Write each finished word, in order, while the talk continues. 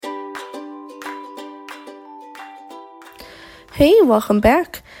Hey, welcome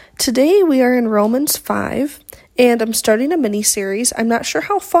back. Today we are in Romans 5, and I'm starting a mini-series. I'm not sure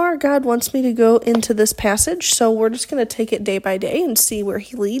how far God wants me to go into this passage, so we're just going to take it day by day and see where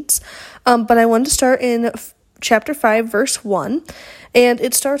he leads. But I wanted to start in chapter 5, verse 1, and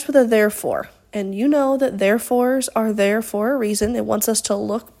it starts with a therefore. And you know that therefores are there for a reason. It wants us to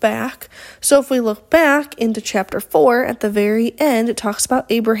look back. So if we look back into chapter 4, at the very end, it talks about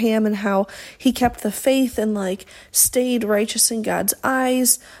Abraham and how he kept the faith and stayed righteous in God's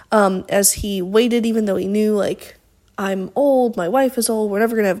eyes as he waited, even though he knew I'm old, my wife is old, we're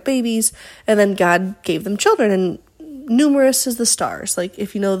never going to have babies. And then God gave them children, and numerous as the stars,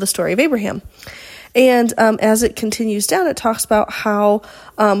 if you know the story of Abraham. And as it continues down, it talks about how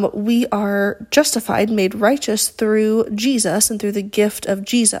we are justified, made righteous through Jesus and through the gift of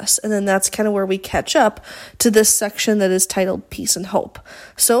Jesus. And then that's kind of where we catch up to this section that is titled Peace and Hope.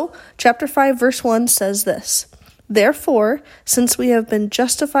 So chapter 5, verse 1 says this: "Therefore, since we have been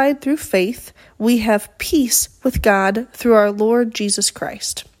justified through faith, we have peace with God through our Lord Jesus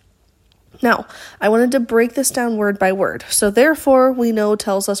Christ." Now, I wanted to break this down word by word. So therefore, we know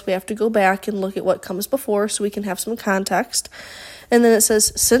tells us we have to go back and look at what comes before so we can have some context. And then it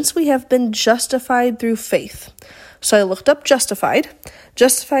says, since we have been justified through faith. So I looked up justified.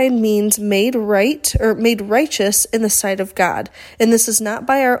 Justified means made right or made righteous in the sight of God. And this is not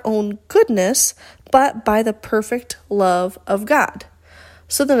by our own goodness, but by the perfect love of God.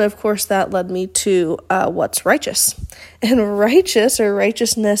 So then, of course, that led me to what's righteous. And righteous or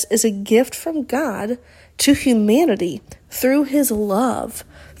righteousness is a gift from God to humanity through his love,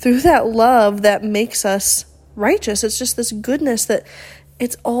 through that love that makes us righteous. It's just this goodness that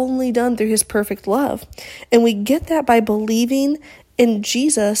it's only done through his perfect love. And we get that by believing in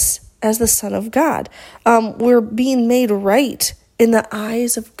Jesus as the Son of God. We're being made right in the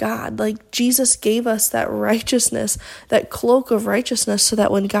eyes of God. Jesus gave us that righteousness, that cloak of righteousness, so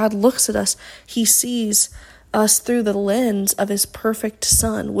that when God looks at us, he sees us through the lens of his perfect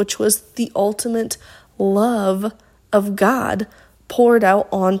Son, which was the ultimate love of God poured out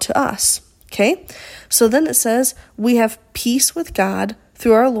onto us. Okay? So then it says, we have peace with God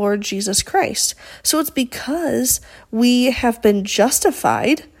through our Lord Jesus Christ. So it's because we have been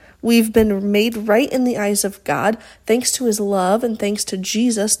justified. We've been made right in the eyes of God, thanks to his love and thanks to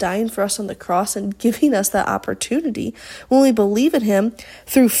Jesus dying for us on the cross and giving us that opportunity when we believe in him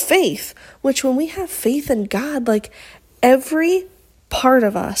through faith, which when we have faith in God, every part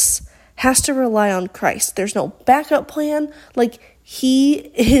of us has to rely on Christ. There's no backup plan. He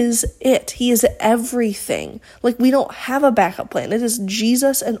is it. He is everything. We don't have a backup plan. It is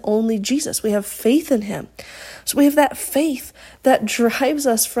Jesus and only Jesus. We have faith in him. So we have that faith that drives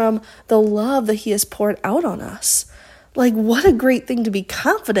us from the love that he has poured out on us. What a great thing to be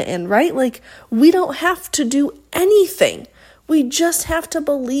confident in, right? We don't have to do anything. We just have to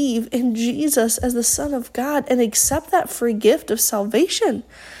believe in Jesus as the Son of God and accept that free gift of salvation.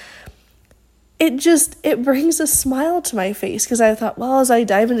 It brings a smile to my face because I thought, as I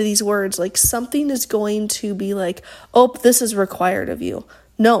dive into these words, something is going to be oh, this is required of you.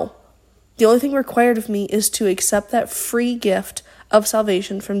 No, the only thing required of me is to accept that free gift of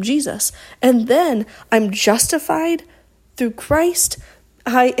salvation from Jesus. And then I'm justified through Christ.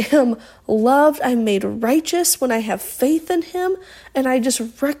 I am loved. I'm made righteous when I have faith in him. And I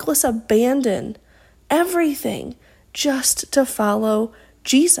just reckless abandon everything just to follow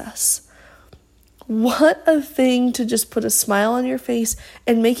Jesus. What a thing to just put a smile on your face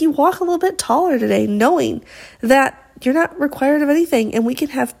and make you walk a little bit taller today, knowing that you're not required of anything and we can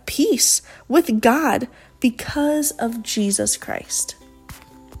have peace with God because of Jesus Christ.